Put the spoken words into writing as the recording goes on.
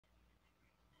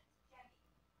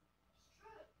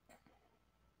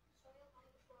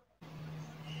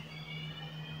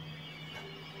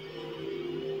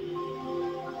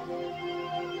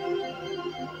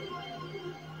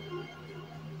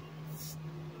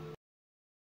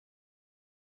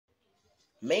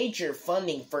Major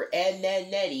funding for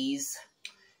Eddy's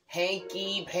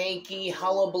Hanky, Panky,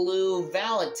 Hullabaloo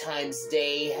Valentine's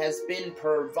Day has been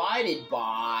provided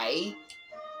by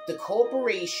the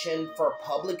Corporation for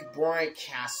Public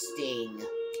Broadcasting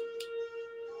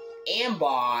and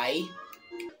by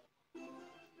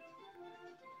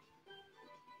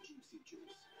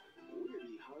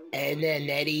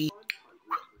Eddy.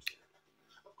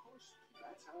 Of course,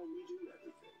 that's how we do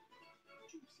everything.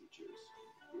 Juicy juice.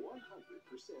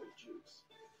 100% juice.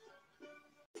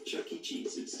 Chuck E.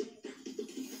 Cheese's.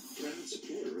 Proud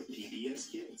supporter of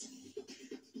PBS Kids.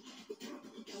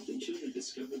 Helping children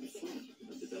discover the fun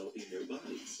of developing their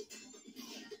bodies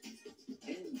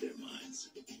and their minds.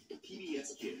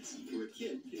 PBS Kids, where a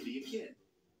kid can be a kid.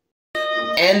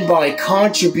 And by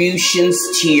contributions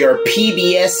to your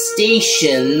PBS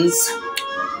stations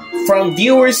from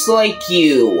viewers like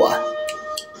you.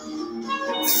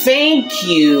 Thank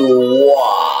you.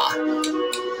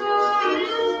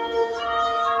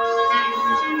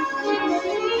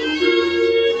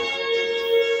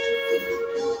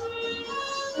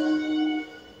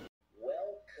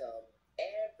 Welcome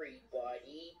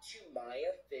everybody to my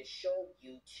official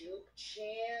YouTube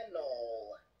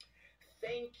channel.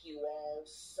 Thank you all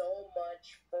so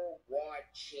much for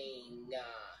watching.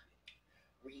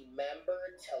 Remember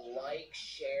to like,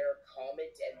 share,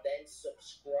 comment, and then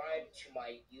subscribe to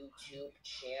my YouTube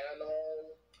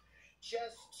channel.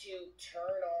 Just to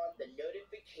turn on the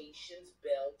notifications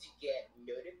bell to get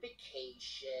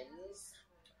notifications.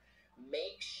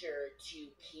 Make sure to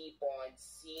keep on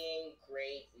seeing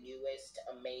great, newest,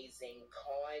 amazing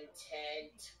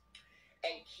content.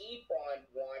 And keep on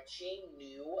watching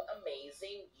new,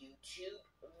 amazing YouTube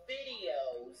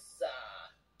videos.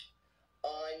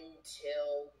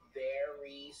 Until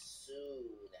very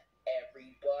soon,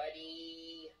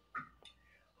 everybody.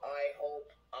 I hope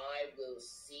I will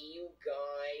see you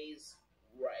guys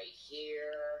right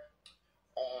here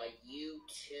on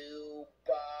YouTube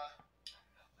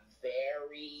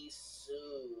very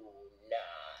soon.